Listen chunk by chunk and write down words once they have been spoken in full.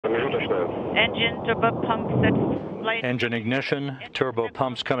Engine turbo pumps at flight. Engine ignition, turbo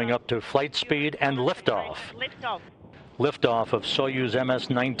pumps coming up to flight speed, and liftoff. Liftoff of Soyuz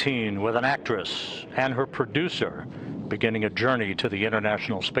MS-19 with an actress and her producer beginning a journey to the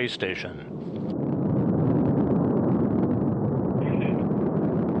International Space Station.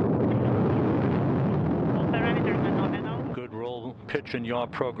 All parameters are nominal. Good roll, pitch, and yaw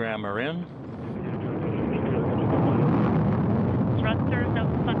program are in. Thrusters are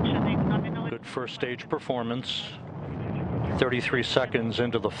functioning nominally. Good first stage performance. 33 seconds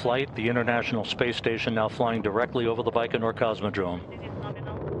into the flight, the International Space Station now flying directly over the Baikonur Cosmodrome. This is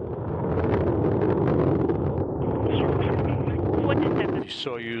nominal. 40 seconds. The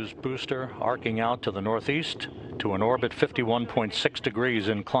Soyuz booster arcing out to the northeast to an orbit 51.6 degrees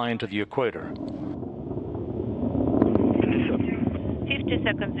inclined to the equator. 50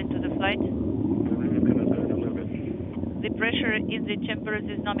 seconds into the flight. The pressure in the chambers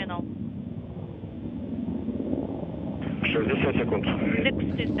is nominal.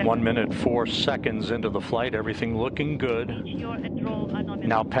 60 seconds. 1 minute, 4 seconds into the flight, everything looking good. Yaw and roll are nominal.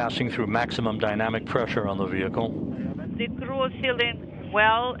 Now passing through maximum dynamic pressure on the vehicle. The crew is feeling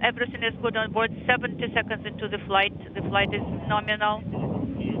well. Everything is good on board. 70 seconds into the flight. The flight is nominal.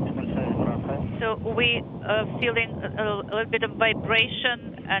 So we are feeling a little bit of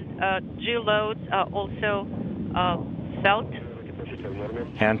vibration, and G loads are also felt.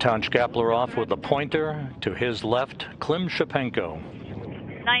 Anton Shkaplerov with the pointer to his left, Klim Shipenko.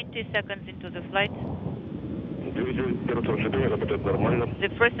 90 seconds into the flight. The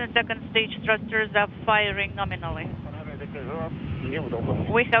first and second stage thrusters are firing nominally.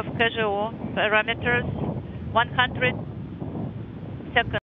 We have casual parameters 100 seconds.